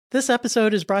This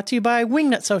episode is brought to you by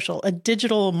Wingnut Social, a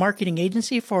digital marketing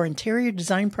agency for interior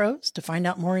design pros. To find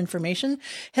out more information,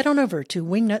 head on over to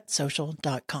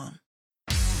wingnutsocial.com.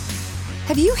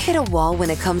 Have you hit a wall when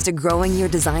it comes to growing your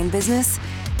design business?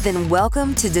 Then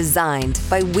welcome to Designed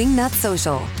by Wingnut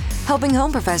Social, helping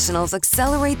home professionals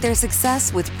accelerate their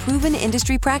success with proven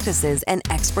industry practices and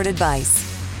expert advice.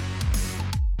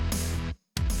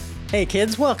 Hey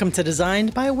kids, welcome to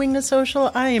Designed by Wingnut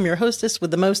Social. I am your hostess with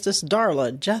the mostest,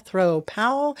 Darla Jethro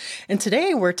Powell, and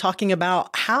today we're talking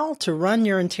about how to run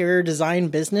your interior design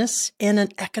business in an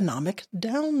economic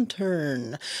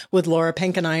downturn with Laura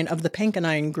Pankenine of the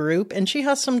Pankenine Group, and she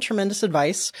has some tremendous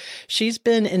advice. She's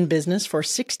been in business for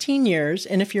 16 years,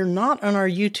 and if you're not on our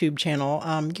YouTube channel,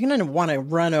 you're going to want to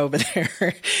run over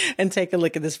there and take a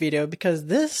look at this video because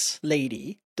this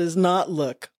lady does not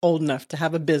look old enough to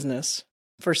have a business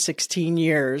for 16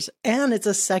 years. And it's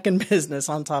a second business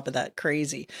on top of that.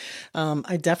 Crazy.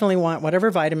 I definitely want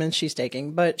whatever vitamins she's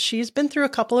taking, but she's been through a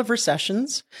couple of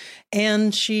recessions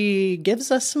and she gives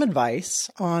us some advice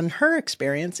on her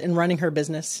experience in running her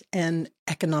business and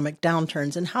economic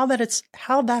downturns and how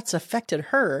that's affected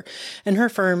her and her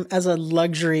firm as a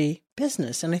luxury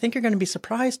business. And I think you're going to be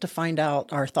surprised to find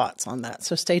out our thoughts on that.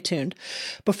 So stay tuned.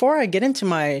 Before I get into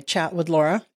my chat with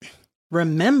Laura,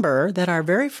 remember that our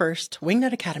very first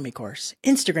Wingnut Academy course,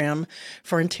 Instagram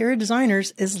for interior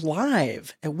designers, is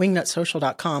live at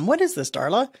wingnutsocial.com. What is this,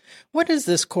 Darla? What is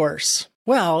this course?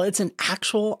 Well, it's an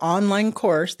actual online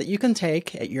course that you can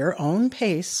take at your own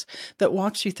pace that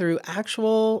walks you through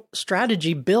actual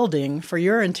strategy building for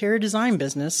your interior design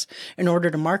business in order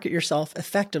to market yourself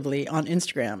effectively on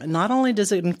Instagram. And not only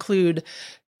does it include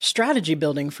strategy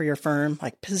building for your firm,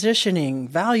 like positioning,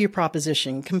 value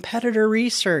proposition, competitor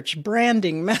research,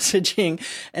 branding, messaging,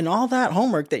 and all that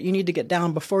homework that you need to get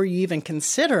down before you even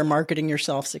consider marketing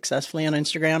yourself successfully on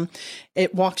Instagram.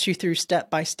 It walks you through step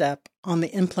by step on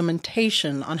the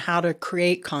implementation on how to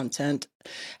create content,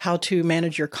 how to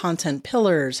manage your content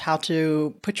pillars, how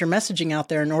to put your messaging out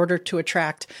there in order to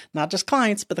attract not just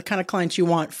clients, but the kind of clients you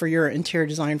want for your interior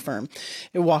design firm.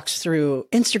 It walks through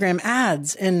Instagram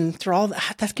ads and through all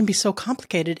that can be so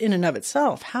complicated in and of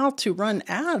itself. How to run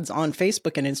ads on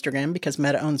Facebook and Instagram because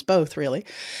Meta owns both really,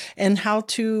 and how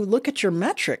to look at your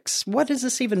metrics. What does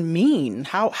this even mean?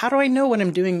 How do I know what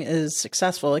I'm doing is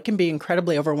successful? It can be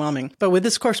incredibly overwhelming. But with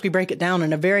this course, we break it down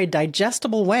in a very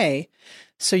digestible way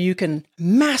so you can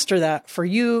master that for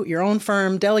you, your own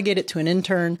firm, delegate it to an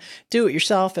intern, do it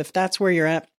yourself if that's where you're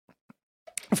at,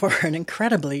 for an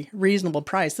incredibly reasonable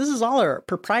price. This is all our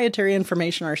proprietary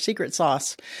information, our secret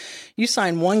sauce. You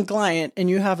sign one client and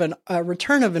you have a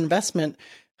return of investment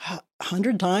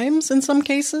 100 times in some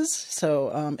cases.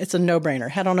 So it's a no-brainer.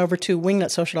 Head on over to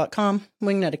wingnutsocial.com,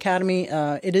 Wingnut Academy.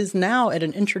 It is now at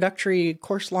an introductory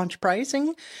course launch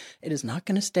pricing. It is not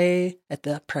going to stay at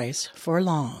that price for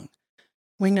long.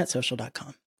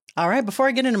 wingnutsocial.com. All right, before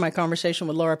I get into my conversation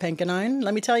with Laura Pankenine,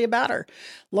 let me tell you about her.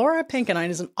 Laura Pankenine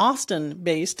is an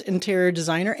Austin-based interior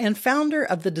designer and founder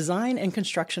of the design and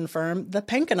construction firm, the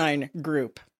Pankenine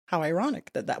Group. How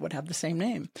ironic that that would have the same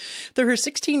name. Through her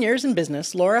 16 years in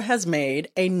business, Laura has made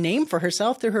a name for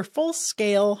herself through her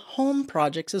full-scale home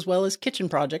projects as well as kitchen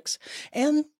projects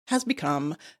and has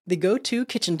become the go-to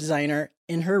kitchen designer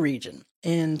in her region.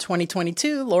 In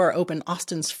 2022, Laura opened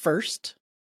Austin's first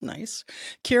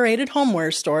curated homeware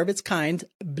store of its kind,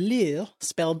 Bleu,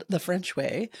 spelled the French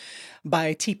way,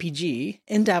 by TPG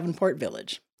in Davenport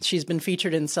Village. She's been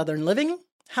featured in Southern Living,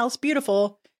 House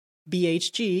Beautiful,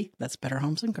 BHG, that's Better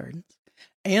Homes and Gardens,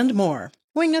 and more.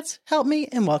 Wingnuts, help me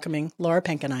in welcoming Laura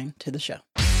Pankenine to the show.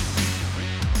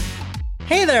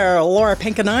 Hey there, Laura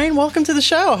Pankenine. Welcome to the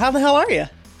show. How the hell are you?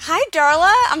 Hi,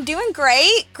 Darla. I'm doing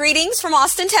great. Greetings from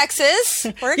Austin, Texas.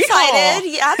 We're excited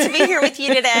to be here with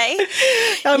you today.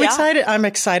 I'm excited. I'm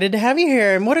excited to have you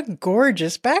here. And what a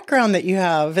gorgeous background that you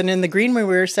have. And in the Greenway,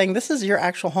 we were saying this is your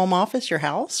actual home office, your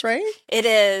house, right? It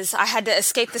is. I had to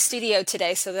escape the studio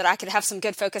today so that I could have some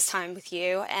good focus time with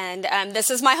you. And this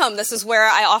is my home. This is where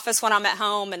I office when I'm at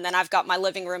home. And then I've got my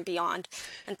living room beyond.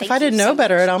 And if I didn't know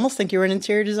better, I'd almost think you were an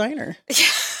interior designer.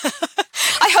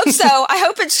 I hope so. I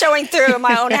hope it's showing through in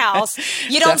my own house.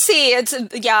 You don't see it's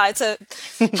a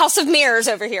house of mirrors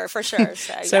over here for sure.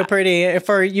 So pretty.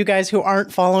 For you guys who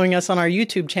aren't following us on our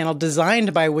YouTube channel,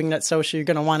 Designed by Wingnut Social, you're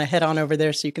going to want to head on over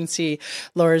there so you can see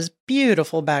Laura's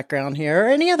beautiful background here or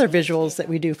any other visuals that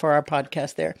we do for our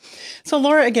podcast there. So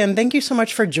Laura, again, thank you so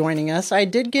much for joining us. I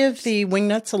did give the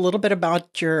Wingnuts a little bit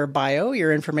about your bio,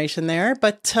 your information there,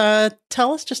 but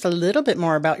tell us just a little bit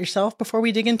more about yourself before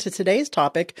we dig into today's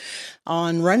topic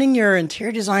on running your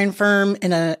interior design firm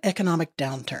in an economic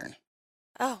downturn.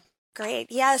 Oh, Great.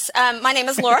 Yes. My name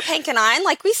is Laura Pankenine.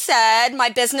 Like we said, my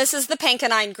business is the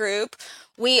Pankenine Group.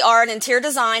 We are an interior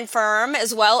design firm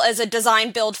as well as a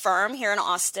design build firm here in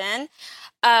Austin.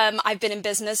 I've been in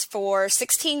business for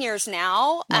 16 years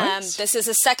now. Nice. This is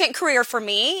a second career for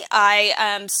me.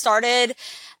 I started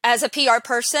as a PR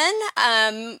person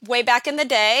way back in the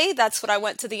day. That's what I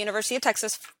went to the University of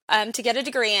Texas to get a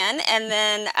degree in. And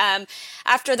then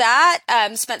after that,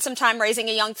 spent some time raising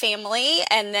a young family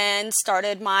and then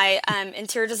started my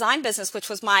interior design business, which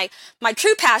was my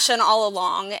true passion all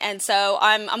along. And so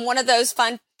I'm one of those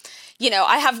fun,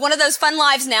 I have one of those fun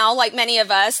lives now, like many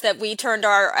of us, that we turned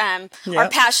our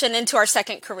passion into our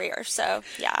second career. So,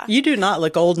 yeah. You do not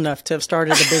look old enough to have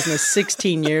started a business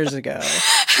 16 years ago.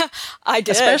 I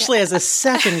did. Especially as a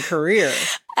second career.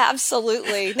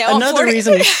 Absolutely. No, another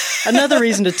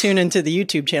reason to tune into the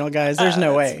YouTube channel, guys. There's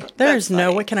no way. There's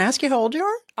no way. Can I ask you how old you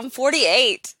are? I'm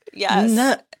 48.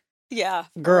 Yes. Yeah.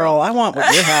 Girl, I want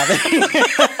what you're having.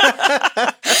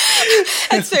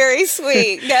 That's very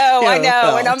sweet. No, I know.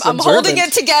 Well, and I'm holding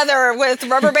it together with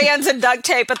rubber bands and duct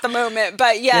tape at the moment.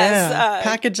 But yes.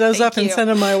 Package those up and send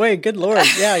them my way. Good Lord.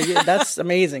 Yeah, that's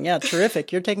amazing. Yeah,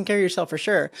 terrific. You're taking care of yourself for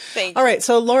sure. Thank you. All right.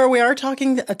 So, Laura, we are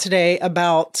talking today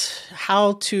about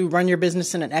how to run your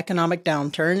business in an economic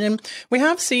downturn. And we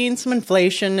have seen some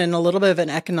inflation and a little bit of an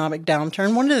economic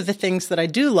downturn. One of the things that I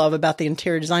do love about the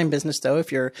interior design business, though,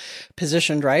 if you're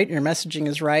positioned right, your messaging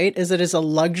is right, is it is a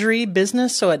luxury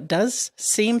business. So it does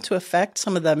seem to affect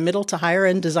some of the middle to higher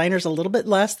end designers a little bit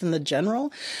less than the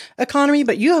general economy.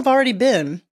 But you have already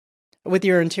been with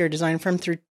your interior design firm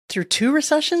through 2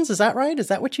 recessions. Is that right? Is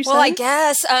that what you said? Well, I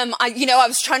guess, I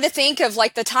was trying to think of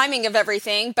like the timing of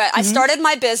everything, but I started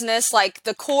my business, like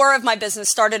the core of my business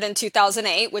started in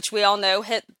 2008, which we all know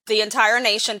hit the entire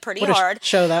nation pretty hard. What a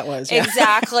show that was. Yeah.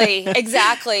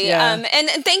 Exactly. Yeah.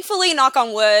 And thankfully, knock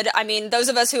on wood, I mean, those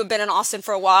of us who have been in Austin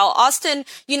for a while, Austin,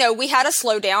 we had a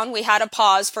slowdown, we had a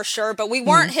pause for sure, but we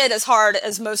weren't hit as hard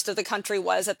as most of the country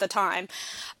was at the time.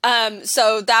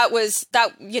 So that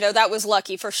was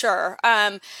lucky for sure.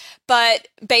 But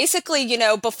basically,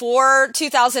 before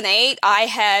 2008, I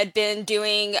had been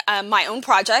doing my own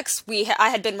projects. I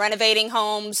had been renovating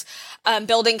homes,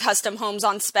 building custom homes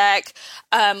on spec.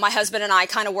 My husband and I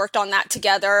kind of worked on that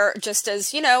together just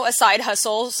as, a side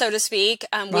hustle, so to speak.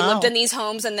 We lived in these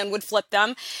homes and then would flip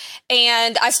them.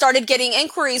 And I started getting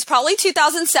inquiries probably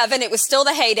 2007. It was still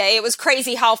the heyday. It was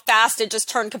crazy how fast it just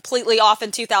turned completely off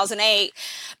in 2008.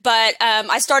 But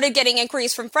I started getting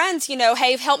inquiries from friends,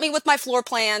 hey, help me with my floor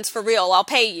plans for real. I'll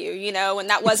pay you, and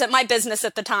that wasn't my business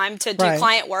at the time to do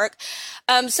client work.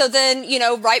 So then,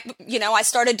 I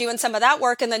started doing some of that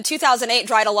work, and then 2008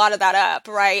 dried a lot of that up,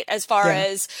 right? As far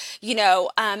as,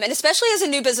 and especially as a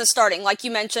new business starting, like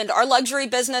you mentioned, our luxury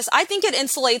business, I think it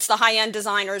insulates the high-end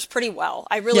designers pretty well.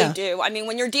 I really do. I mean,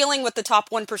 when you're dealing with the top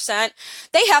 1%,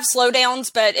 they have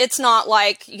slowdowns, but it's not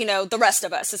like, the rest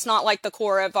of us. It's not like the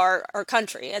core of our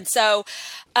country. And so,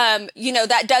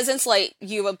 that does insulate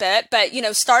you a bit, but,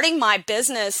 starting my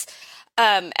business,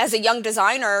 as a young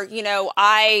designer,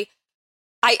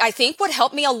 I think what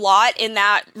helped me a lot in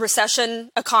that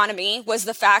recession economy was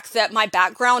the fact that my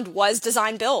background was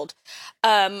design build.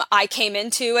 I came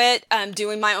into it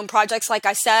doing my own projects, like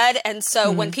I said. And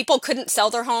so when people couldn't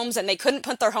sell their homes and they couldn't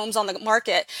put their homes on the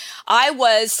market, I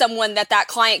was someone that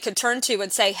client could turn to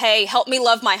and say, hey, help me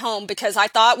love my home, because I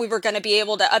thought we were going to be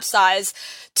able to upsize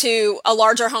to a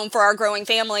larger home for our growing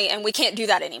family. And we can't do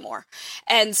that anymore.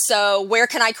 And so where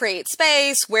can I create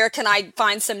space? Where can I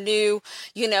find some new,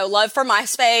 love for my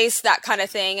space, that kind of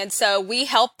thing. And so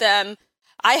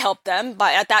I helped them,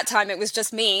 but at that time it was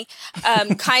just me,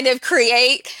 kind of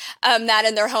create that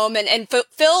in their home and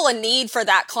fulfill a need for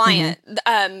that client,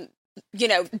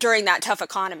 during that tough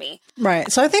economy.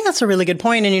 Right. So I think that's a really good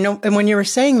point. And, and when you were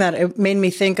saying that, it made me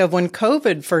think of when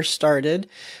COVID first started,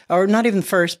 or not even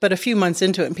first, but a few months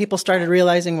into it, and people started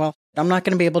realizing, well, I'm not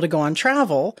going to be able to go on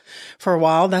travel for a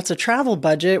while. That's a travel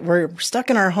budget. We're stuck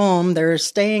in our home. They're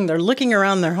looking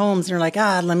around their homes. And they're like,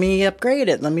 let me upgrade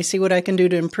it. Let me see what I can do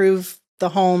to improve the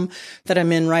home that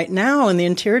I'm in right now. And the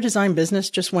interior design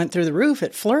business just went through the roof.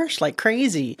 It flourished like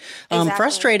crazy. Exactly.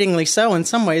 Frustratingly so in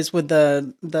some ways, with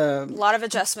the a lot of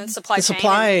adjustments,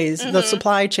 the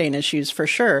supply chain issues for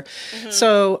sure.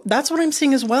 So that's what I'm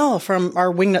seeing as well from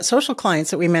our Wingnut Social clients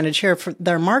that we manage here. For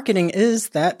their marketing is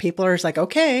that people are just like,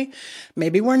 okay,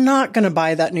 maybe we're not going to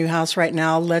buy that new house right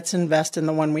now. Let's invest in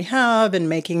the one we have and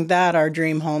making that our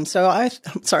dream home. So I'm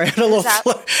sorry,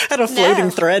 I had a floating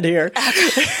thread here.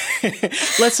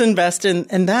 let's invest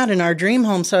in that in our dream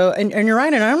home. So, and you're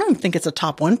right. And I don't even think it's a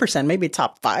top 1%, maybe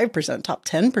top 5%, top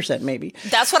 10%, maybe.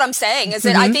 That's what I'm saying is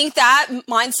that I think that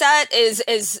mindset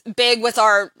is big with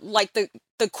our, like the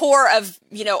core of,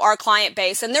 our client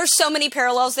base. And there's so many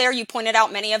parallels there. You pointed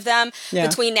out many of them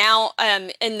between now,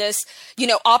 in this,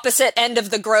 opposite end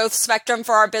of the growth spectrum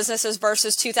for our businesses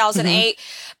versus 2008.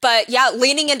 But yeah,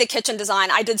 leaning into kitchen design.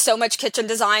 I did so much kitchen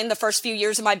design the first few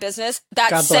years of my business.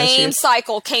 That same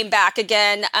cycle came back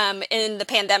again, in the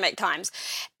pandemic times.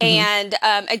 And,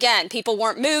 again, people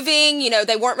weren't moving,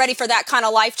 they weren't ready for that kind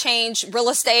of life change. Real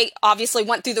estate obviously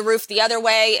went through the roof the other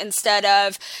way instead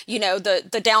of,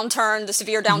 the downturn, the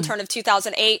severe downturn of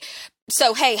 2008.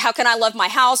 So, hey, how can I love my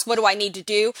house? What do I need to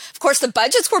do? Of course, the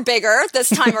budgets were bigger this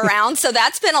time around. So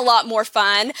that's been a lot more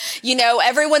fun.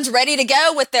 Everyone's ready to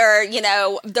go with their,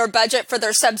 their budget for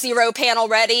their Sub-Zero panel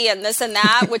ready and this and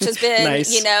that, which has been,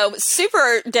 nice.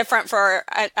 Super different for,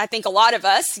 I think, a lot of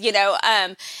us,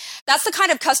 that's the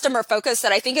kind of customer focus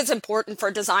that I think is important for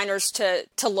designers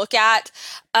to look at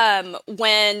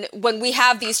when we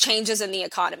have these changes in the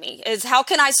economy is how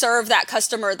can I serve that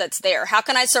customer that's there? How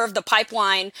can I serve the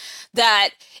pipeline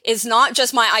that is not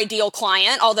just my ideal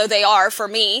client, although they are for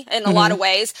me in a lot of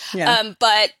ways,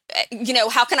 but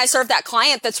how can I serve that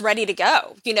client that's ready to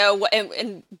go?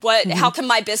 And how can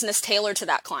my business tailor to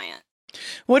that client?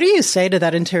 What do you say to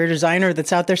that interior designer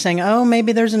that's out there saying, oh,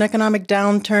 maybe there's an economic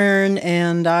downturn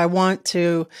and I want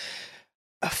to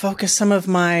focus some of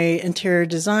my interior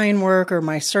design work or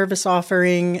my service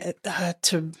offering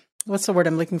to, what's the word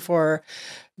I'm looking for?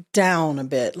 Down a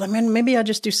bit. I mean, maybe I'll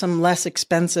just do some less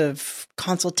expensive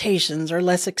consultations or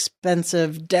less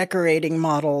expensive decorating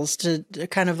models to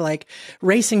kind of like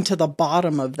racing to the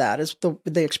bottom of that is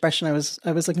the expression I was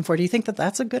looking for. Do you think that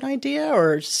that's a good idea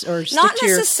or not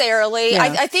necessarily?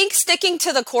 I think sticking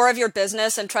to the core of your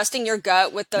business and trusting your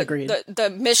gut with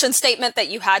the mission statement that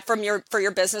you had for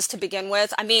your business to begin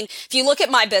with. I mean, if you look at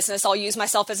my business, I'll use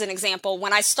myself as an example.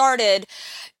 When I started,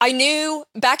 I knew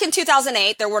back in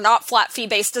 2008, there were not flat fee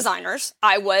based designers.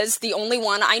 I was the only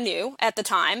one I knew at the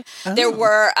time. Oh. There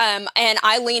were, and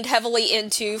I leaned heavily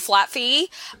into flat fee,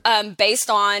 based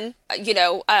on,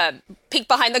 peek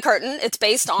behind the curtain. It's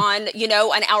based on,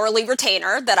 an hourly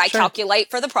retainer that I calculate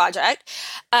for the project.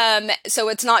 So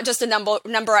it's not just a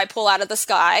number I pull out of the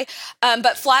sky.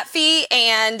 But flat fee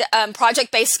and,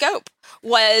 project-based scope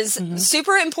was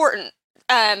super important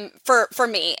for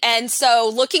me. And so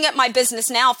looking at my business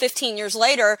now, 15 years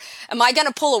later, am I going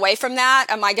to pull away from that?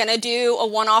 Am I going to do a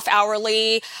one-off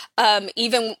hourly,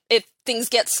 even if things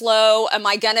get slow? Am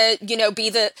I going to, be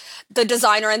the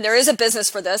designer? And there is a business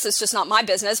for this. It's just not my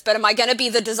business. But am I going to be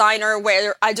the designer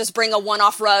where I just bring a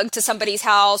one-off rug to somebody's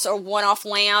house or one-off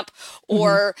lamp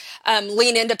or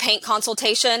lean into paint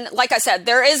consultation? Like I said,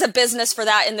 there is a business for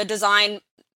that in the design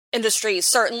industry,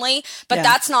 certainly, but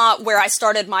that's not where I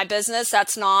started my business.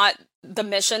 That's not the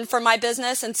mission for my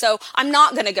business. And so I'm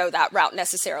not going to go that route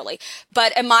necessarily.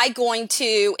 But am I going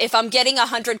to, if I'm getting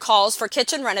 100 calls for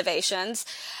kitchen renovations,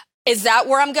 is that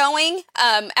where I'm going?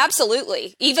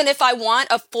 Absolutely. Even if I want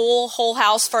a full whole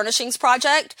house furnishings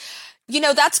project,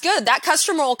 that's good. That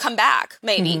customer will come back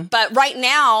maybe. But right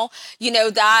now,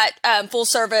 that full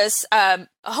service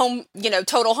home,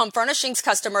 total home furnishings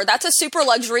customer, that's a super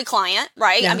luxury client,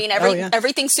 right? I mean,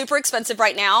 everything's super expensive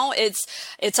right now. It's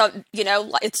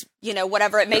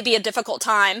whatever. It may be a difficult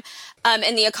time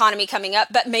in the economy coming up,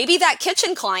 but maybe that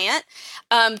kitchen client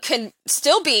can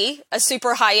still be a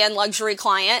super high-end luxury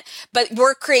client, but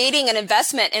we're creating an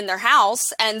investment in their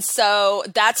house. And so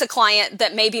that's a client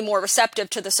that may be more receptive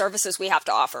to the services we have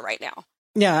to offer right now.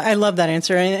 Yeah, I love that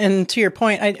answer. And to your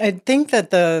point, I think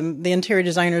that the interior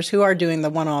designers who are doing the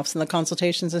one-offs and the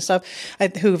consultations and stuff,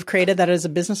 who've created that as a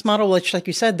business model, which, like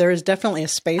you said, there is definitely a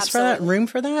space for that, room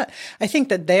for that. I think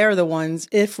that they are the ones,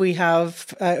 if we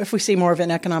see more of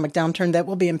an economic downturn, that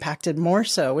will be impacted more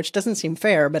so, which doesn't seem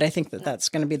fair, but I think that that's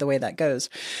going to be the way that goes.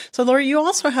 So, Lori, you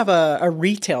also have a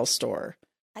retail store.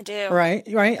 I do. Right.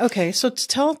 Okay. So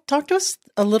talk to us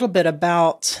a little bit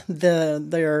about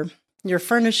your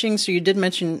furnishings. So you did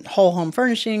mention whole home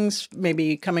furnishings,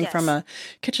 maybe coming from a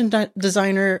kitchen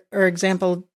designer or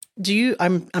example.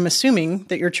 I'm assuming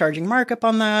that you're charging markup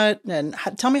on that, and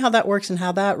tell me how that works and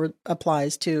how that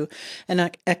applies to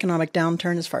an economic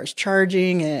downturn as far as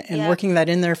charging and working that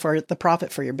in there for the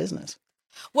profit for your business.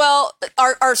 Well,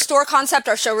 our store concept,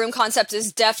 our showroom concept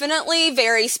is definitely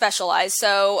very specialized.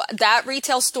 So that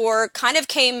retail store kind of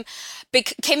came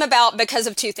about because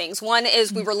of two things. One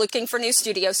is we were looking for new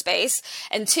studio space.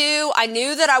 And two, I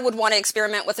knew that I would want to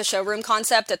experiment with a showroom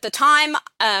concept. At the time,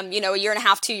 a year and a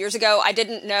half, 2 years ago, I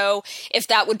didn't know if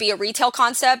that would be a retail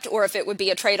concept or if it would be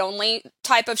a trade-only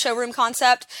type of showroom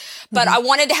concept. But I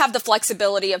wanted to have the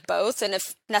flexibility of both. And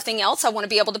if nothing else, I want to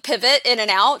be able to pivot in and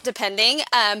out depending.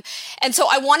 And so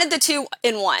I wanted the two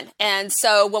in one. And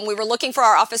so when we were looking for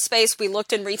our office space, we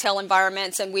looked in retail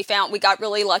environments and we got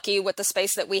really lucky with the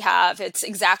space that we have. It's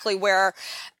exactly where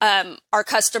our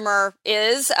customer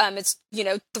is. It's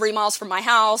 3 miles from my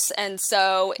house. And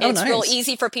so it's real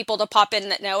easy for people to pop in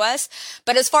that know us.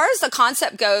 But as far as the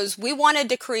concept goes, we wanted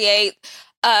to create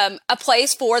a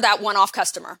place for that one-off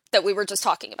customer that we were just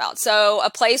talking about. So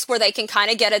a place where they can kind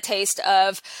of get a taste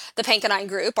of the Pankenine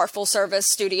Group, our full-service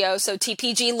studio. So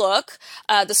TPG look.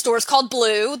 The store is called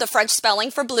Blue, the French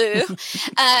spelling for blue.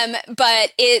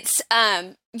 But it's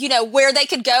where they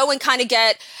could go and kind of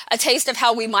get a taste of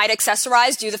how we might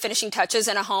accessorize, do the finishing touches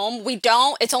in a home.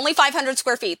 It's only 500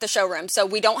 square feet, the showroom. So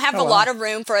we don't have a lot of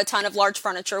room for a ton of large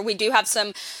furniture. We do have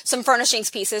some furnishings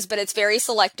pieces, but it's very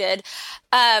selected.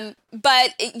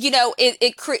 But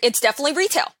it's definitely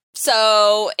retail.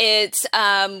 So it's,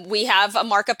 we have a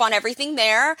markup on everything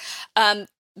there.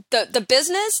 The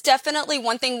business, definitely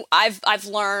one thing I've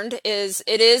learned is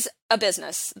it is a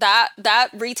business. That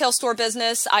retail store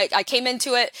business, I came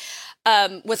into it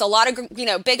with a lot of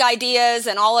big ideas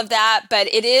and all of that, but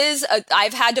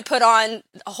I've had to put on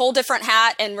a whole different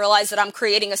hat and realize that I'm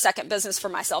creating a second business for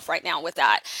myself right now with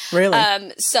that.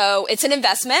 Really? So it's an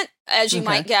investment, as you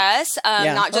might guess,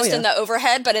 not just in the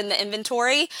overhead, but in the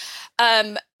inventory.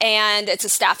 And it's a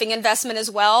staffing investment as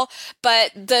well.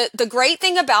 But the great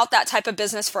thing about that type of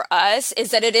business for us is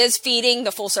that it is feeding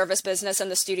the full service business and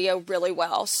the studio really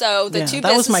well. So the two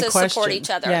businesses support each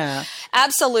other. Yeah.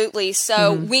 Absolutely.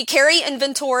 So we carry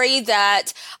inventory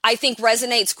that I think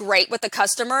resonates great with the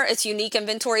customer. It's unique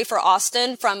inventory for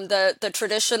Austin from the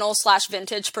traditional /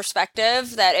 vintage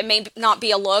perspective, that it may not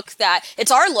be a look that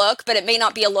it's our look, but it may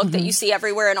not be a look that you see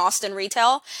everywhere in Austin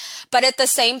retail. But at the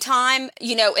same time,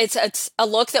 it's a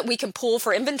look that we can pull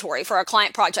for inventory for our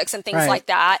client projects and things like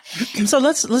that. So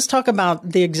let's talk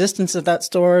about the existence of that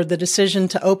store, the decision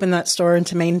to open that store and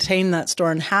to maintain that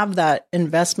store and have that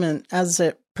investment as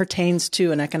it pertains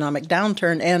to an economic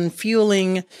downturn and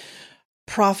fueling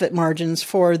profit margins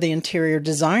for the interior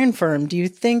design firm. Do you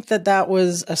think that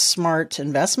was a smart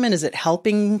investment? Is it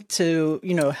helping to,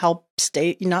 help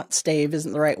not stave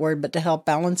isn't the right word, but to help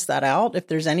balance that out if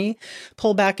there's any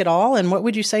pullback at all? And what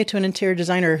would you say to an interior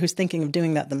designer who's thinking of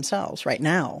doing that themselves right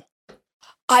now?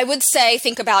 I would say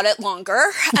think about it longer.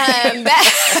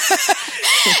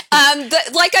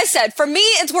 Like I said, for me,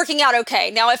 it's working out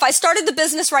okay. Now, if I started the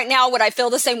business right now, would I feel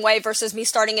the same way versus me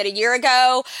starting it a year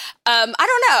ago? I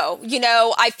don't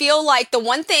know. I feel like the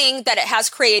one thing that it has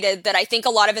created that I think a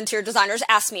lot of interior designers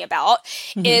ask me about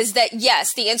is that,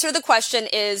 yes, the answer to the question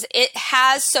is it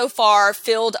has so far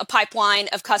filled a pipeline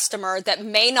of customer that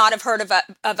may not have heard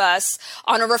of us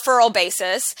on a referral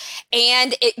basis.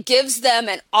 And it gives them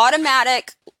an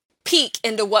automatic peek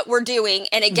into what we're doing,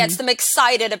 and it gets them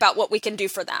excited about what we can do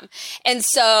for them. And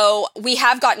so we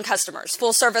have gotten customers,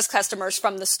 full service customers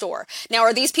from the store. Now,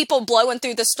 are these people blowing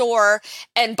through the store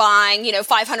and buying,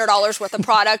 $500 worth of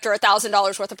product or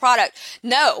 $1,000 worth of product?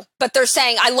 No, but they're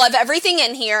saying, I love everything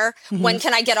in here. When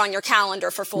can I get on your calendar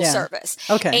for full service?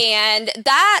 Okay. And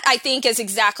that, I think, is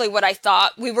exactly what I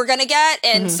thought we were going to get.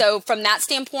 And so from that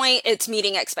standpoint, it's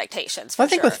meeting expectations. Well, I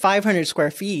think with 500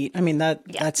 square feet,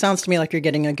 that sounds to me like you're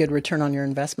getting a good return on your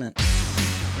investment.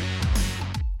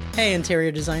 Hey,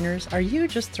 interior designers, are you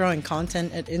just throwing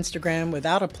content at Instagram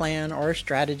without a plan or a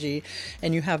strategy,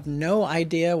 and you have no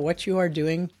idea what you are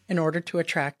doing in order to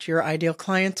attract your ideal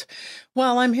client?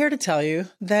 Well, I'm here to tell you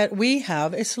that we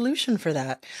have a solution for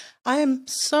that. I am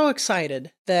so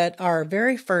excited that our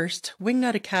very first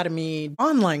Wingnut Academy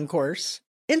online course,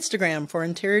 Instagram for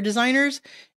Interior Designers,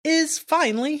 is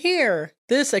finally here.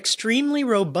 This extremely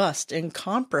robust and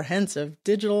comprehensive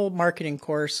digital marketing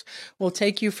course will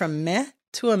take you from meh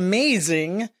to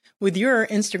amazing with your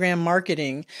Instagram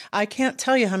marketing. I can't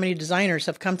tell you how many designers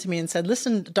have come to me and said,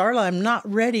 listen, Darla, I'm not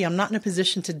ready. I'm not in a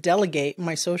position to delegate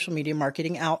my social media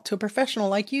marketing out to a professional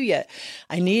like you yet.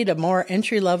 I need a more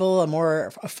entry level, a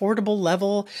more affordable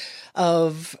level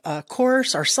of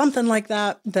course or something like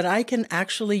that I can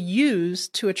actually use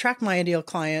to attract my ideal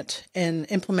client and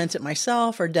implement it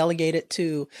myself or delegate it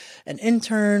to an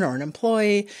intern or an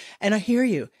employee. And I hear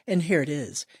you. And here it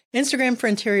is. Instagram for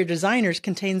Interior Designers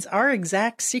contains our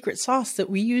exact secret secret sauce that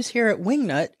we use here at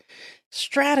Wingnut: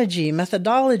 strategy,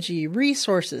 methodology,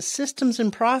 resources, systems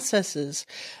and processes,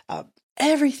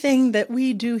 everything that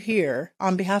we do here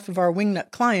on behalf of our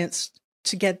Wingnut clients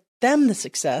to get them the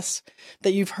success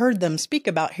that you've heard them speak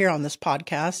about here on this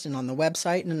podcast and on the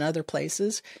website and in other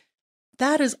places.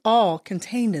 That is all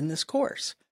contained in this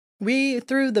course. We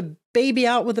threw the baby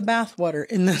out with the bathwater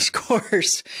in this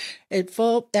course.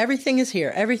 Everything is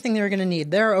here, everything they're going to need.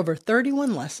 There are over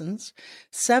 31 lessons,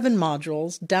 7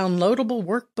 modules, downloadable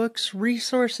workbooks,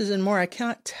 resources, and more. I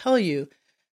cannot tell you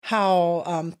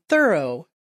how thorough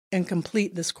and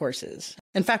complete this course is.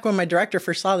 In fact, when my director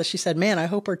first saw this, she said, "Man, I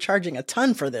hope we're charging a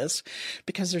ton for this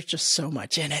because there's just so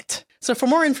much in it." So for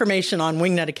more information on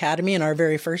Wingnut Academy and our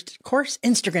very first course,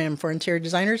 Instagram for interior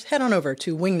designers, head on over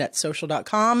to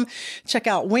wingnutsocial.com. Check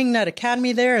out Wingnut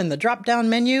Academy there in the drop-down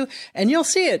menu, and you'll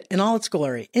see it in all its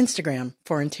glory. Instagram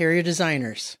for interior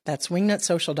designers. That's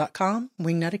wingnutsocial.com,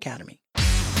 Wingnut Academy.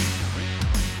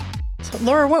 So,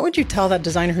 Laura, what would you tell that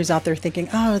designer who's out there thinking,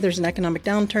 oh, there's an economic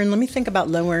downturn. Let me think about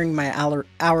lowering my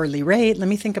hourly rate. Let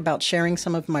me think about sharing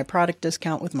some of my product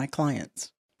discount with my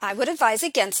clients. I would advise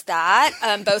against that,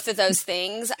 both of those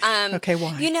things. Okay,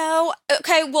 why?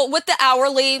 Well, with the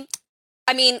hourly,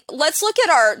 let's look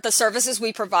at the services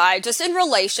we provide just in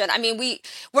relation.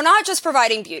 We're not just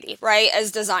providing beauty, right?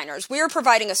 As designers, we are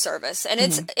providing a service, and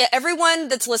it's everyone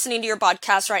that's listening to your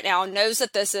podcast right now knows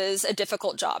that this is a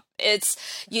difficult job. It's,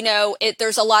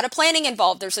 there's a lot of planning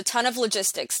involved. There's a ton of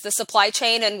logistics. The supply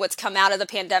chain and what's come out of the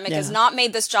pandemic has not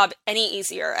made this job any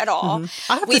easier at all.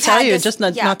 I have to tell you,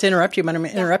 not to interrupt you, but I'm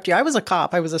going to interrupt you. I was a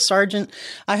cop. I was a sergeant.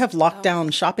 I have locked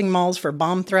down shopping malls for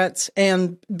bomb threats,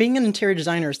 and being an interior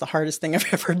designer is the hardest thing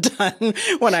I've ever done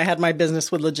when I had my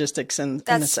business with logistics. And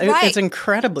it's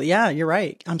incredibly, you're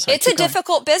right. I'm sorry. It's a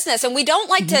difficult business, and we don't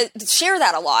like to share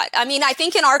that a lot. I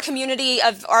think in our community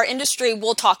of our industry,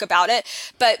 we'll talk about it,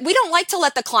 but we don't like to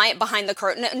let the client behind the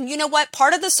curtain. And you know what?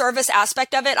 Part of the service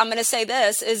aspect of it, I'm going to say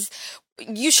this, is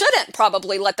you shouldn't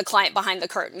probably let the client behind the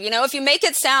curtain. If you make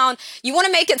it sound, you want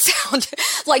to make it sound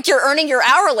like you're earning your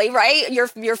hourly, right?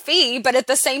 Your fee. But at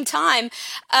the same time,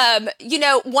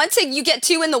 once you get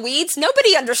too in the weeds,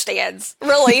 nobody understands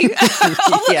really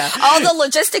all the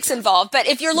logistics involved. But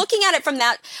if you're looking at it from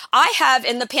that, I have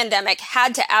in the pandemic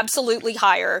had to absolutely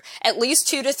hire at least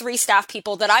 2 to 3 staff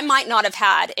people that I might not have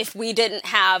had if we didn't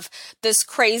have this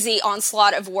crazy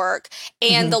onslaught of work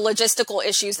and the logistical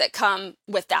issues that come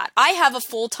with that. I have a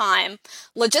full-time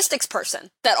logistics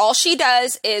person that all she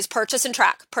does is purchase and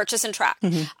track.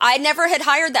 I never had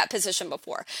hired that position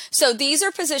before. So these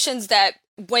are positions that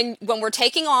when we're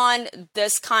taking on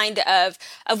this kind of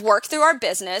work through our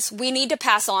business, we need to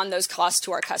pass on those costs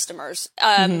to our customers.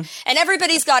 And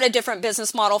everybody's got a different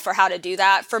business model for how to do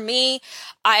that. For me,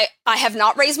 I have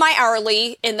not raised my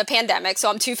hourly in the pandemic, so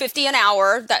I'm $250 an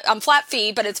hour. I'm flat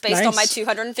fee, but it's based on my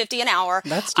 $250 an hour.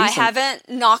 That's decent. I haven't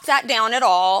knocked that down at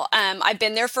all. I've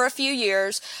been there for a few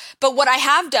years, but what I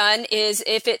have done is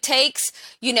if it takes,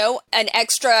 an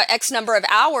extra X number of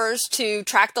hours to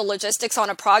track the logistics on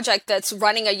a project that's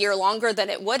running a year longer than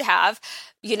it would have,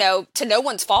 to no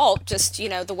one's fault, just,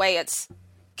 the way it's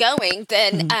going,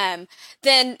 then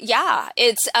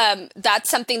it's, that's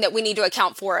something that we need to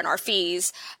account for in our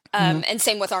fees. And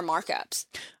same with our markups.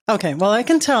 Okay. Well, I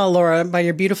can tell, Laura, by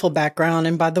your beautiful background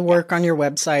and by the work on your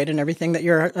website and everything, that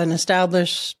you're an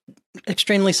established,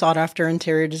 extremely sought after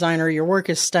interior designer. Your work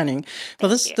is stunning. But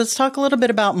let's talk a little bit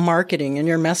about marketing and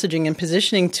your messaging and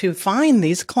positioning to find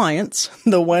these clients,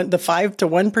 the 5 to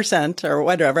 1% or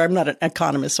whatever. I'm not an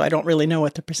economist, so I don't really know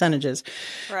what the percentage is,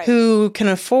 who can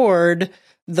afford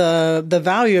the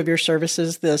value of your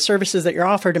services, the services that you're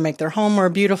offered to make their home more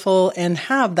beautiful and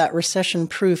have that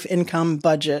recession-proof income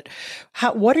budget.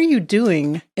 What are you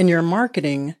doing in your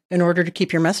marketing in order to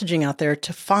keep your messaging out there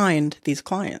to find these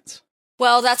clients?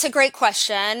 Well, that's a great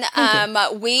question.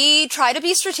 We try to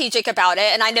be strategic about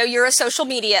it. And I know you're a social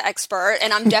media expert,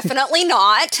 and I'm definitely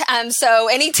not. So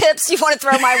any tips you want to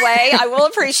throw my way, I will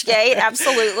appreciate.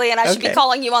 Absolutely. And I should be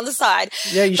calling you on the side.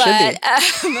 Yeah, you should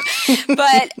be.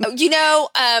 But,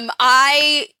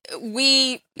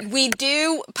 we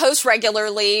do post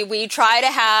regularly. We try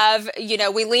to have,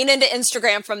 we lean into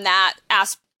Instagram from that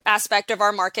aspect of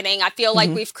our marketing. I feel like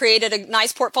we've created a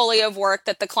nice portfolio of work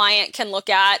that the client can look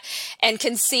at and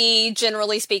can see,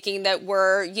 generally speaking, that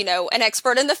we're, an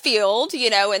expert in the field,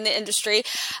 in the industry.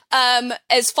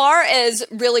 As far as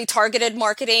really targeted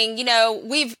marketing,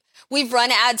 we've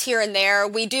run ads here and there.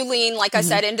 We do lean, like I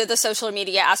said, into the social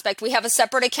media aspect. We have a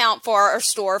separate account for our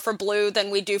store for Blue than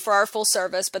we do for our full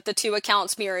service, but the two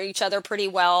accounts mirror each other pretty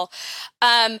well.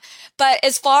 But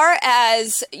as far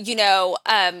as,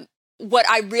 what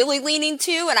I really lean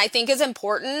into, and I think is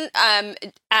important,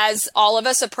 as all of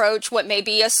us approach what may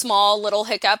be a small little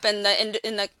hiccup in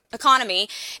the economy,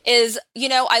 is,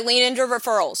 I lean into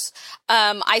referrals.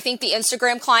 I think the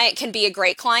Instagram client can be a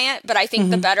great client, but I think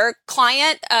the better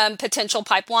client potential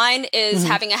pipeline is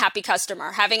having a happy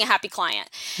customer, having a happy client.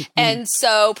 And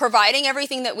so providing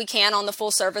everything that we can on the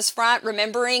full service front,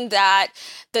 remembering that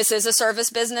this is a service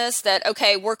business, that,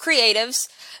 okay, we're creatives.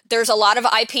 There's a lot of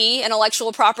IP,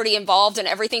 intellectual property involved in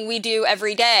everything we do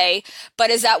every day. But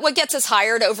is that what gets us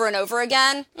hired over and over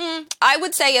again? I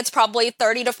would say it's probably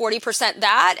 30 to 40%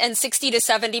 that, and 60 to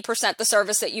 70% the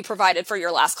service that you provided for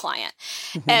your last client.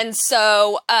 And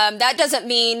so that doesn't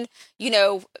mean,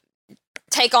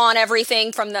 take on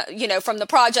everything from the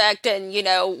project and,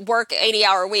 work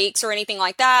 80-hour weeks or anything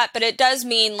like that. But it does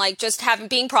mean just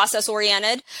being process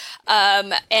oriented,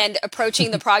 and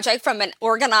approaching the project from an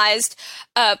organized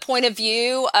point of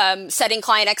view, setting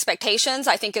client expectations,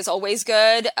 I think is always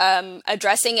good.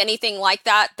 Addressing anything like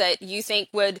that you think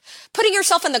putting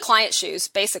yourself in the client's shoes,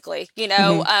 basically,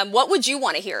 what would you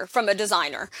want to hear from a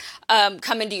designer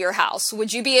come into your house?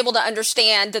 Would you be able to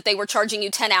understand that they were charging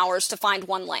you 10 hours to find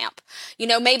one lamp?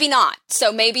 Maybe not.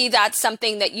 So maybe that's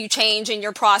something that you change in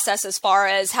your process as far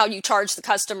as how you charge the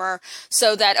customer,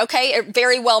 so that, okay, it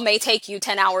very well may take you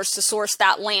 10 hours to source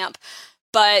that lamp,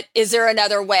 but is there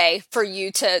another way for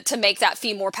you to make that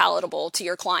fee more palatable to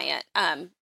your client?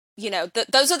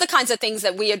 Those are the kinds of things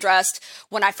that we addressed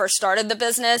when I first started the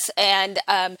business, and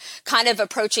kind of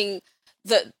approaching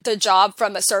the job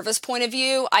from a service point of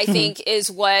view, I think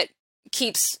is what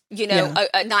keeps,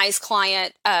 a nice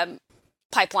client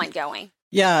pipeline going.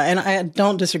 Yeah, and I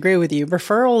don't disagree with you.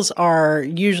 Referrals are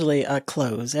usually a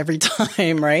close every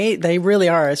time, right? They really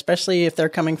are, especially if they're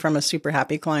coming from a super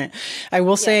happy client. I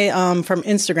will say from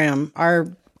Instagram, our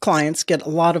clients get a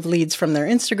lot of leads from their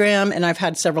Instagram, and I've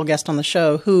had several guests on the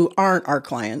show who aren't our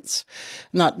clients,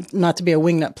 not to be a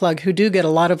wingnut plug, who do get a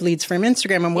lot of leads from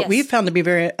Instagram. And what we've found to be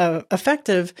very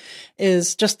effective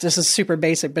is this is super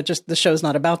basic, but just the show's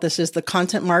not about this, is the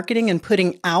content marketing and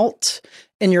putting out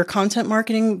in your content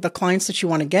marketing the clients that you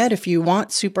want to get. If you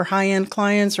want super high-end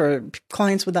clients or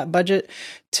clients with that budget,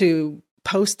 to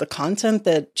post the content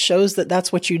that shows that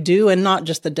that's what you do, and not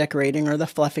just the decorating or the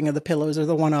fluffing of the pillows or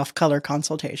the one-off color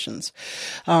consultations.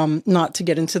 Not to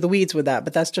get into the weeds with that,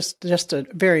 but that's just a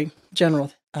very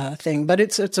general thing. But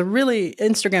it's a really,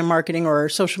 Instagram marketing or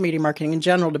social media marketing in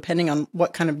general, depending on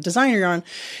what kind of designer you're on,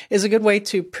 is a good way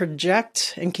to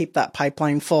project and keep that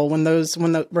pipeline full. When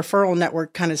the referral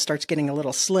network kind of starts getting a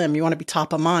little slim, you want to be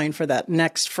top of mind for that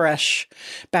next fresh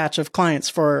batch of clients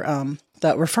for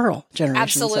that referral generation.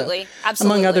 Absolutely. So,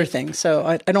 among other things. So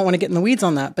I don't want to get in the weeds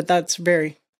on that, but that's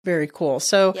very, very cool.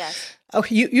 So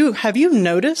have you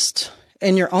noticed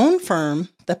in your own firm,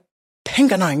 the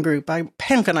Pankanine group? I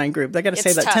got to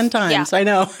say that tough. 10 times. Yeah. I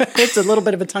know. It's a little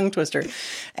bit of a tongue twister.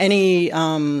 Any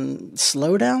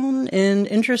slowdown in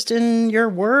interest in your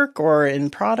work or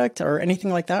in product or anything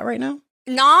like that right now?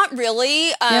 Not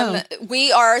really.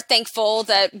 We are thankful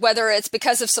that whether it's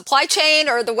because of supply chain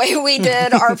or the way we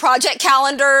did our project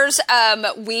calendars,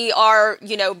 we are,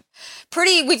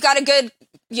 we've got a good,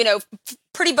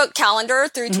 pretty booked calendar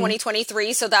through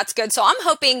 2023. So that's good. So I'm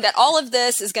hoping that all of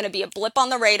this is going to be a blip on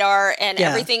the radar, and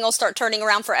everything will start turning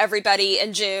around for everybody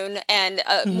in June, and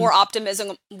more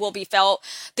optimism will be felt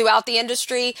throughout the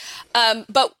industry.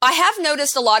 But I have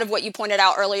noticed a lot of what you pointed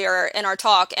out earlier in our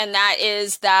talk, and that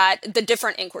is that the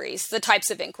different inquiries, the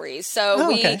types of inquiries.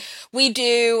 So we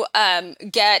do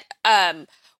get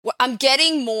I'm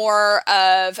getting more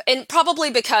of, and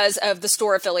probably because of the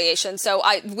store affiliation. So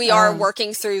we are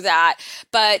working through that,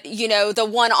 but the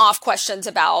one-off questions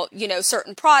about,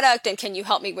 certain product, and can you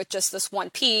help me with just this one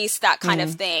piece, that kind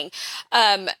of thing.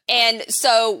 And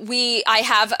so I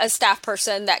have a staff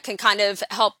person that can kind of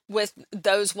help with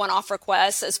those one-off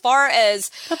requests as far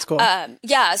as, that's cool.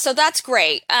 So that's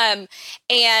great.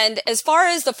 And as far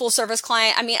as the full service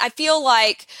client, I mean, I feel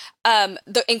like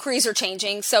the inquiries are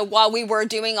changing. So while we were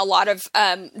doing a lot of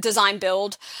design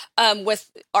build with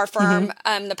our firm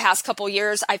the past couple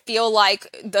years, I feel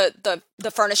like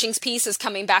the furnishings piece is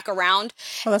coming back around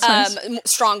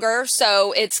stronger.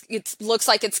 So it looks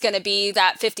like it's going to be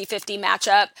that 50-50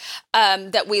 matchup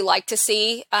that we like to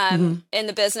see in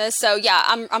the business. So yeah,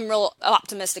 I'm real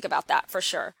optimistic about that for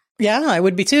sure. Yeah, I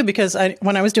would be too, because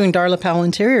when I was doing Darla Powell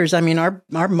Interiors, I mean, our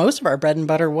most of our bread and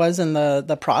butter was in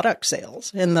the product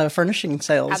sales, in the furnishing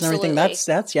sales. Absolutely. And everything.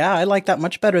 That's I like that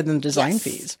much better than design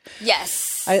fees.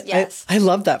 Yes. I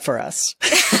love that for us.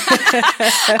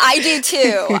 I do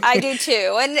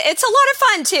too. And it's a lot of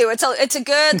fun too. It's a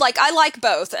good, like, I like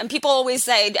both. And people always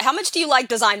say, how much do you like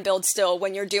design build still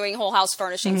when you're doing whole house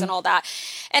furnishings and all that?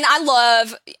 And I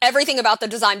love everything about the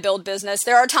design build business.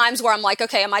 There are times where I'm like,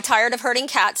 okay, am I tired of herding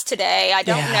cats today? I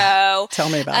don't know. Tell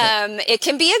me about it. It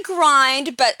can be a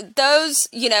grind, but those,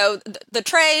 the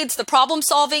trades, the problem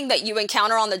solving that you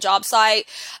encounter on the job site,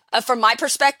 from my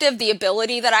perspective, the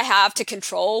ability that I have to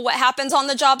control what happens on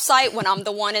the job site when I'm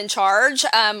the one in charge,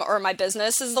 or my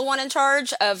business is the one in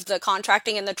charge of the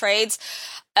contracting and the trades,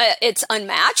 it's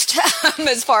unmatched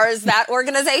as far as that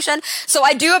organization. So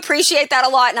I do appreciate that a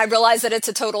lot. And I realize that it's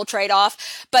a total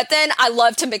trade-off. But then I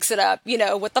love to mix it up,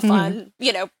 with the fun,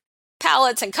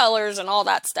 palettes and colors and all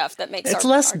that stuff that makes it's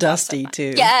less dusty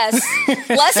too. Yes.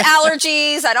 Less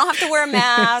allergies. I don't have to wear a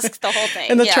mask, the whole thing.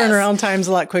 And the turnaround time's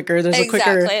a lot quicker. There's a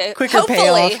quicker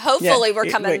payoff. Hopefully we're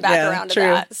coming back around to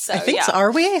that. So, I think so.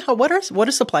 Are we? What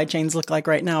do supply chains look like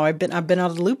right now? I've been out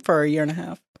of the loop for a year and a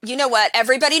half. You know what?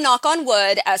 Everybody knock on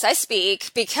wood as I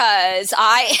speak, because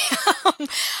I'm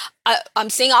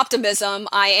seeing optimism.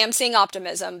 I am seeing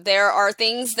optimism. There are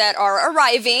things that are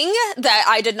arriving that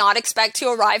I did not expect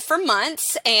to arrive for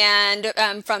months, and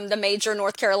from the major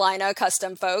North Carolina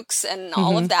custom folks and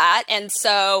all of that. And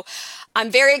so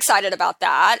I'm very excited about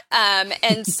that. And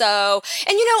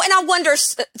I wonder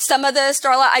some of this,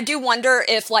 Darla, I do wonder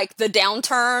if like the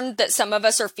downturn that some of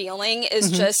us are feeling is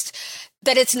just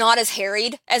that it's not as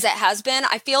harried as it has been.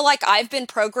 I feel like I've been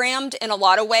programmed in a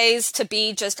lot of ways to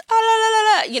be just,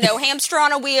 hamster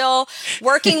on a wheel,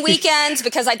 working weekends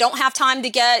because I don't have time to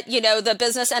get, the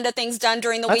business end of things done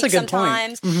during the week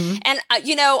sometimes. And,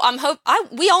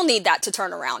 we all need that to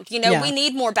turn around. We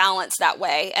need more balance that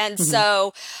way. And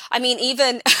so,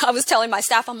 even I was telling my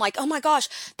staff, I'm like, oh my gosh,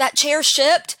 that chair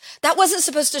shipped. That wasn't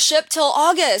supposed to ship till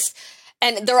August.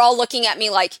 And they're all looking at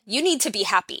me like, you need to be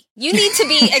happy. You need to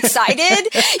be excited.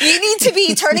 You need to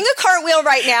be turning a cartwheel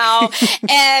right now.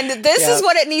 And this is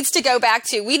what it needs to go back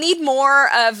to. We need more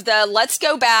of the let's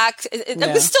go back. It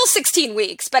was still 16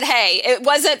 weeks, but hey, it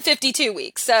wasn't 52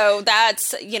 weeks. So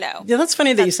that's, Yeah, that's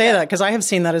funny that you say that, because I have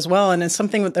seen that as well. And it's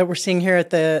something that we're seeing here at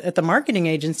the marketing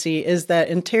agency is that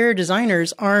interior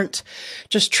designers aren't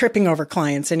just tripping over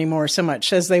clients anymore so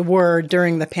much as they were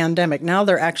during the pandemic. Now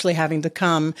they're actually having to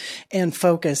come and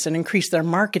focus and increase their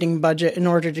marketing budget in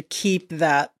order to keep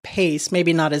that pace,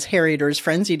 maybe not as harried or as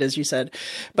frenzied as you said,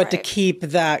 but to keep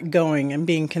that going and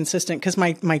being consistent. Because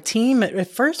my team at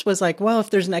first was like, well, if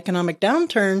there's an economic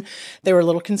downturn, they were a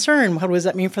little concerned. What does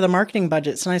that mean for the marketing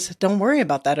budgets? And I said, don't worry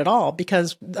about that at all,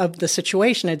 because of the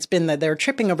situation. It's been that they're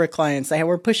tripping over clients. They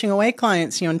were pushing away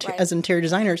clients, as interior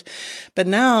designers. But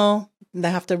now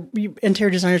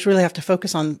interior designers really have to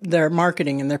focus on their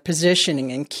marketing and their positioning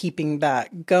and keeping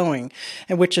that going,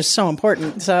 and which is so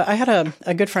important. So I had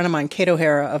a good friend of mine, Kate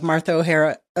O'Hara of Martha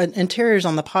O'Hara Interiors,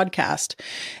 on the podcast,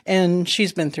 and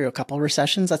she's been through a couple of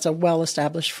recessions. That's a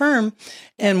well-established firm.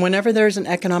 And whenever there's an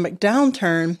economic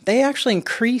downturn, they actually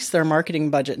increase their marketing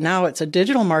budget. Now it's a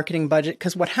digital marketing budget,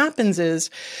 because what happens is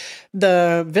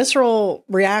the visceral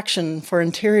reaction for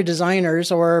interior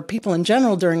designers or people in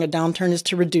general during a downturn is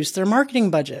to reduce their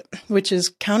marketing budget, which is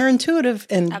counterintuitive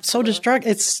and so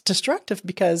destructive. It's destructive,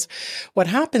 because what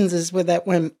happens is with that,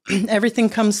 when everything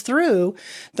comes through,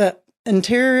 the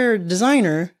interior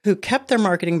designer who kept their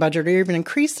marketing budget or even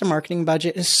increased their marketing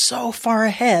budget is so far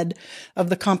ahead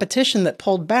of the competition that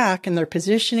pulled back in their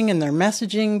positioning and their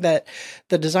messaging, that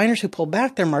the designers who pulled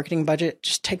back their marketing budget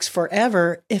just takes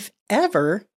forever, if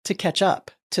ever, to catch up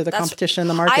to the competition in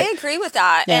the market. I agree with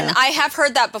that. Yeah. And I have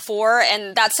heard that before.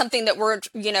 And that's something that we're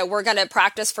going to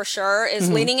practice for sure,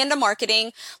 is leaning into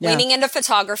marketing, leaning into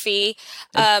photography,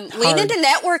 lean into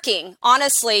networking.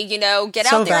 Honestly,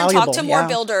 get out there and talk to more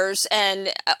builders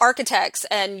and architects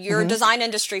and your design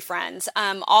industry friends.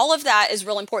 All of that is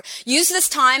real important. Use this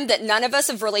time that none of us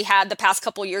have really had the past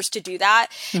couple years to do that,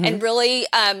 and really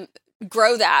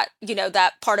grow that,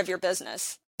 that part of your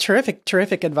business.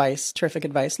 Terrific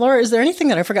advice. Laura, is there anything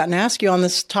that I've forgotten to ask you on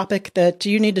this topic that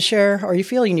you need to share, or you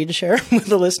feel you need to share with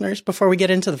the listeners before we get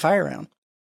into the fire round?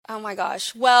 Oh my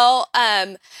gosh. Well,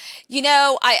 I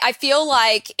feel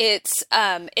like it's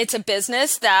a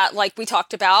business that, like we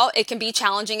talked about, it can be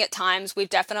challenging at times. We've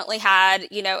definitely had,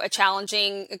 a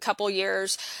challenging couple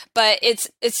years, but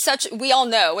we all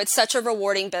know it's such a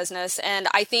rewarding business. And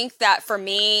I think that for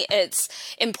me, it's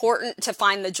important to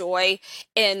find the joy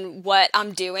in what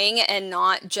I'm doing and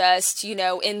not just,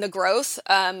 in the growth.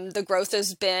 The growth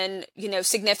has been,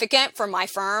 significant for my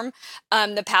firm,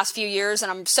 the past few years. And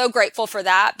I'm so grateful for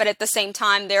that, that. But at the same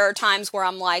time, there are times where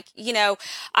I'm like,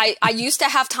 I used to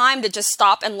have time to just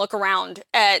stop and look around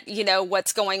at,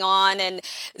 what's going on and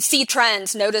see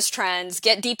trends, notice trends,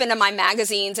 get deep into my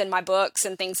magazines and my books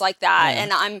and things like that. Yeah.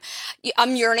 And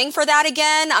I'm yearning for that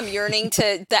again. I'm yearning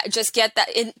to just get that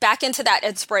back into that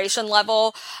inspiration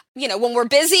level. When we're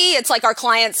busy, it's like our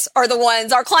clients and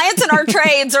our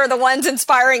trades are the ones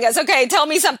inspiring us. Okay, tell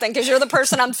me something, because you're the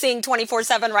person I'm seeing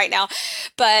 24/7 right now.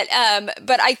 But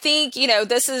I think,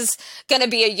 this is going to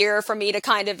be a year for me to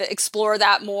kind of explore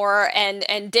that more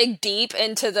and dig deep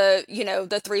into the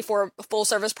 3-4 full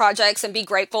service projects and be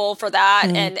grateful for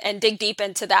that, and dig deep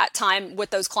into that time with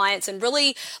those clients and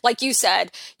really, like you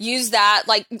said, use that,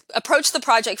 like approach the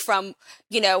project from,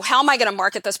 how am I going to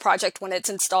market this project when it's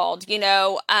installed?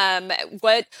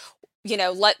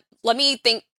 Let me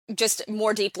think just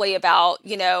more deeply about,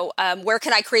 where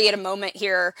can I create a moment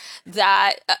here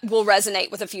that will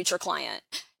resonate with a future client,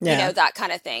 that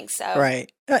kind of thing. So,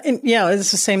 right.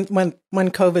 It's the same when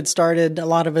COVID started, a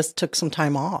lot of us took some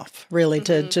time off really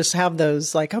to just have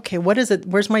those like, okay, what is it?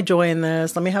 Where's my joy in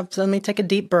this? Let me take a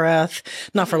deep breath,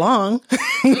 not for long,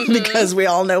 because we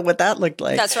all know what that looked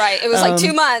like. That's right. It was like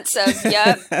 2 months of,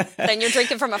 then you're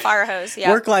drinking from a fire hose. Yeah.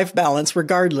 Work-life balance,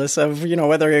 regardless of,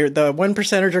 whether the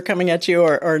 1%ers are coming at you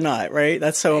or not, right?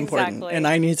 That's so important. Exactly. And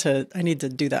I need to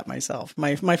do that myself.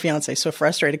 My fiance is so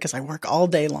frustrated because I work all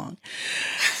day long.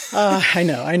 I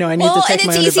know. I need to take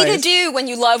my own advice. And it's easy to do when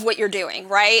you love what you're doing,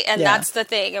 right? And that's the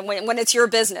thing. And when it's your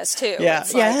business too. Yeah.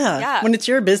 It's like, when it's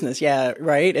your business. Yeah.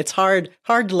 Right. It's hard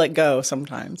to let go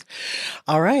sometimes.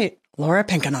 All right. Laura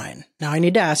Pinkenine. Now I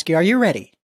need to ask you, are you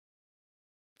ready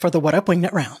for the What Up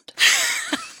Wingnut round?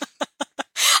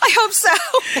 I hope so.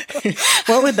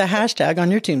 What would the hashtag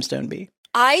on your tombstone be?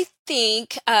 I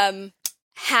think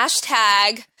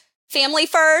hashtag family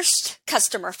first,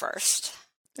 customer first.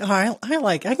 Oh,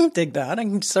 I can dig that. I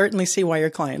can certainly see why your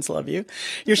clients love you.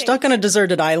 You're stuck on a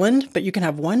deserted island, but you can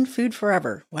have one food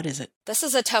forever. What is it? This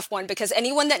is a tough one because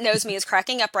anyone that knows me is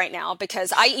cracking up right now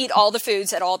because I eat all the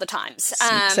foods at all the times.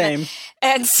 Same.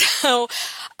 And so,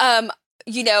 at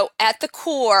the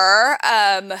core,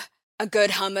 a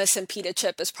good hummus and pita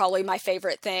chip is probably my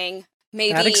favorite thing.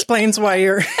 Maybe that explains why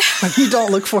you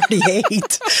don't look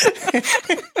 48.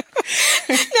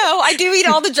 No, I do eat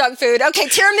all the junk food. Okay,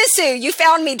 tiramisu. You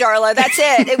found me, Darla. That's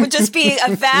it. It would just be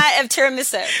a vat of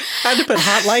tiramisu. I had to put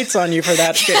hot lights on you for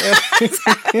that.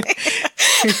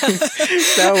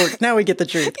 Now we get the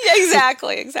truth. Yeah,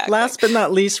 exactly. Last but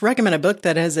not least, recommend a book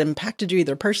that has impacted you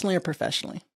either personally or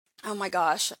professionally. Oh my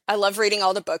gosh. I love reading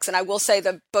all the books. And I will say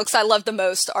the books I love the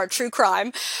most are true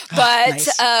crime, but,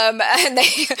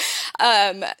 nice.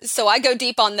 So I go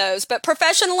deep on those, but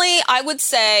professionally, I would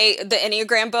say the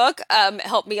Enneagram book,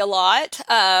 helped me a lot.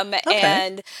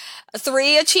 And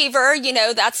 3 Achiever,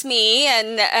 that's me.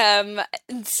 And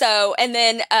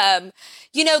then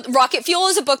Rocket Fuel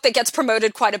is a book that gets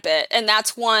promoted quite a bit. And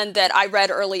that's one that I read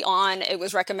early on. It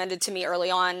was recommended to me early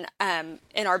on,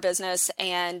 in our business.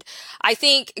 And I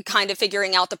think kind of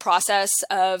figuring out the process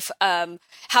of,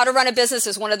 how to run a business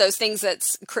is one of those things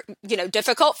that's,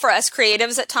 difficult for us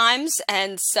creatives at times.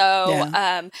 And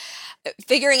so,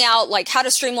 figuring out like how to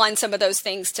streamline some of those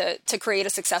things to create a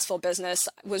successful business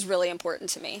was really important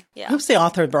to me. Yeah. Who's the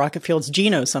author of Rocket Fuel? It's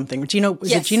Gino something. Is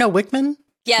it Gino Wickman?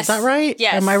 Yes. Is that right?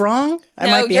 Yes. Am I wrong? I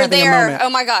might be you're having there. a moment. Oh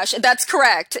my gosh. That's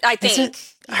correct. I think.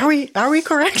 Are we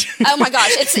correct? Oh my gosh.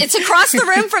 It's across the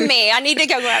room from me. I need to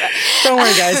go grab it. Don't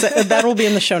worry, guys. That will be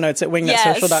in the show notes at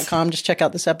wingnutsocial.com. Just check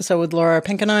out this episode with Laura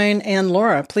Pinkenine. And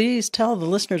Laura, please tell the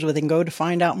listeners where they can go to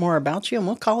find out more about you, and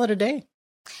we'll call it a day.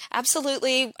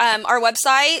 Absolutely. Our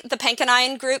website,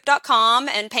 thepankenine.com,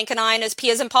 and Pankenine is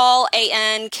P as in Paul,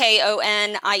 ANKONIEN.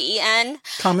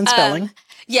 Common spelling.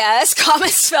 Yes, common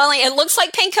spelling. It looks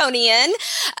like Panconian.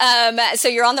 So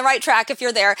you're on the right track if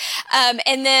you're there.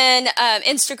 And then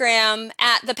Instagram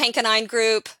at the Pankenine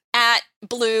Group, at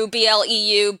Blue,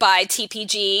 BLEU by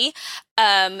TPG,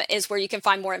 is where you can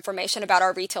find more information about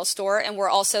our retail store. And we're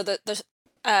also, the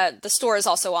store is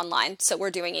also online. So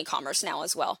we're doing e-commerce now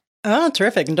as well. Oh,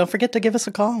 terrific. And don't forget to give us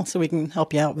a call so we can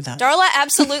help you out with that. Darla,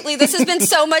 absolutely. This has been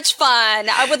so much fun.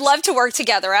 I would love to work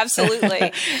together.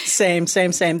 Absolutely. Same.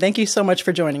 Thank you so much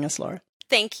for joining us, Laura.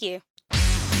 Thank you. All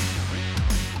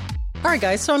right,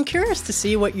 guys. So I'm curious to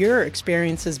see what your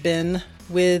experience has been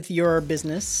with your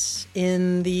business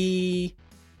in the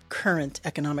current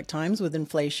economic times with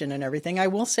inflation and everything. I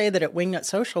will say that at Wingnut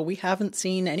Social, we haven't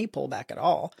seen any pullback at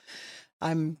all.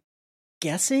 I'm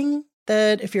guessing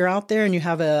that if you're out there and you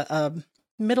have a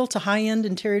middle to high-end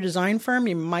interior design firm,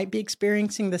 you might be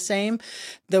experiencing the same.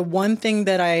 The one thing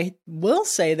that I will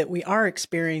say that we are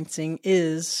experiencing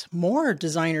is more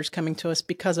designers coming to us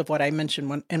because of what I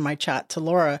mentioned in my chat to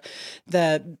Laura,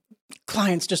 that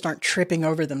clients just aren't tripping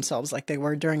over themselves like they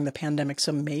were during the pandemic.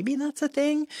 So maybe that's a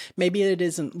thing. Maybe it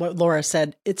isn't what Laura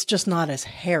said. It's just not as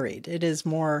harried. It is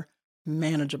more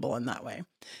manageable in that way.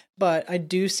 But I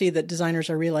do see that designers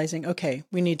are realizing, okay,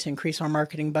 we need to increase our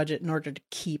marketing budget in order to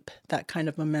keep that kind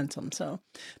of momentum. So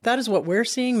that is what we're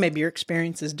seeing. Maybe your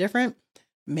experience is different.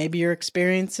 Maybe your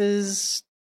experience is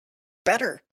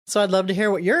better. So I'd love to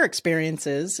hear what your experience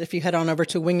is. If you head on over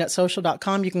to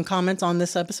wingnutsocial.com, you can comment on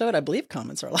this episode. I believe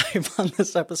comments are live on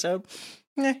this episode.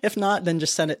 If not, then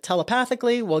just send it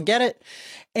telepathically. We'll get it.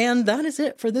 And that is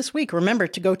it for this week. Remember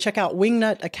to go check out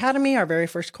Wingnut Academy, our very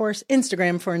first course,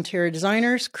 Instagram for interior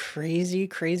designers. Crazy,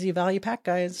 crazy value pack,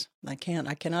 guys. I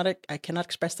cannot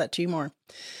express that to you more.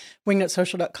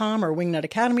 Wingnutsocial.com or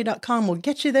wingnutacademy.com will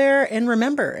get you there. And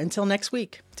remember, until next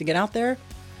week, to get out there,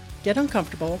 get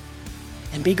uncomfortable,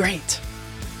 and be great.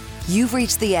 You've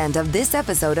reached the end of this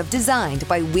episode of Designed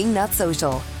by Wingnut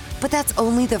Social. But that's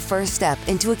only the first step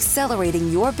into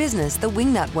accelerating your business the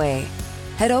Wingnut way.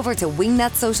 Head over to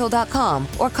wingnutsocial.com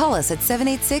or call us at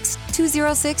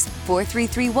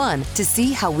 786-206-4331 to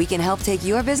see how we can help take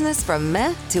your business from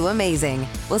meh to amazing.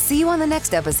 We'll see you on the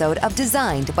next episode of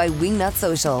Designed by Wingnut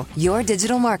Social, your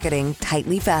digital marketing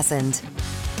tightly fastened.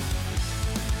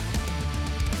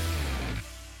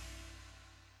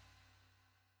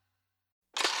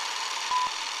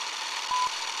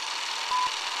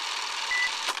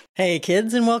 Hey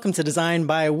kids, and welcome to Design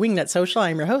by Wingnut Social.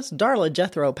 I'm your host, Darla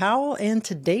Jethro Powell, and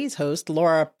today's host,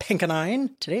 Laura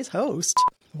Pinkenine. Today's host,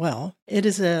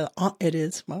 it's an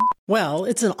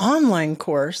online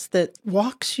course that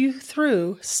walks you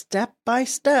through step by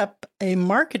step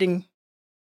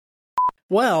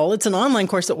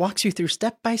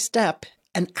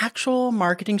an actual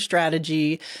marketing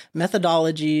strategy,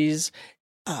 methodologies.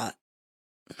 How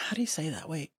do you say that?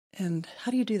 And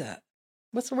how do you do that?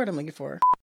 What's the word I'm looking for?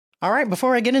 All right,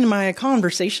 before I get into my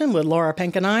conversation with Laura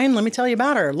Pinkenine, let me tell you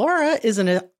about her. Laura is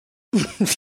All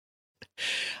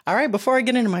right, before I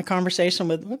get into my conversation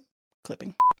with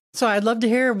clipping. So I'd love to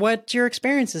hear what your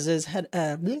experiences is.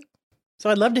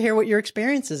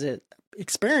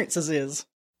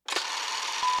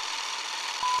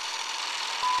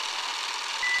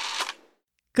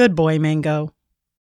 Good boy, Mango.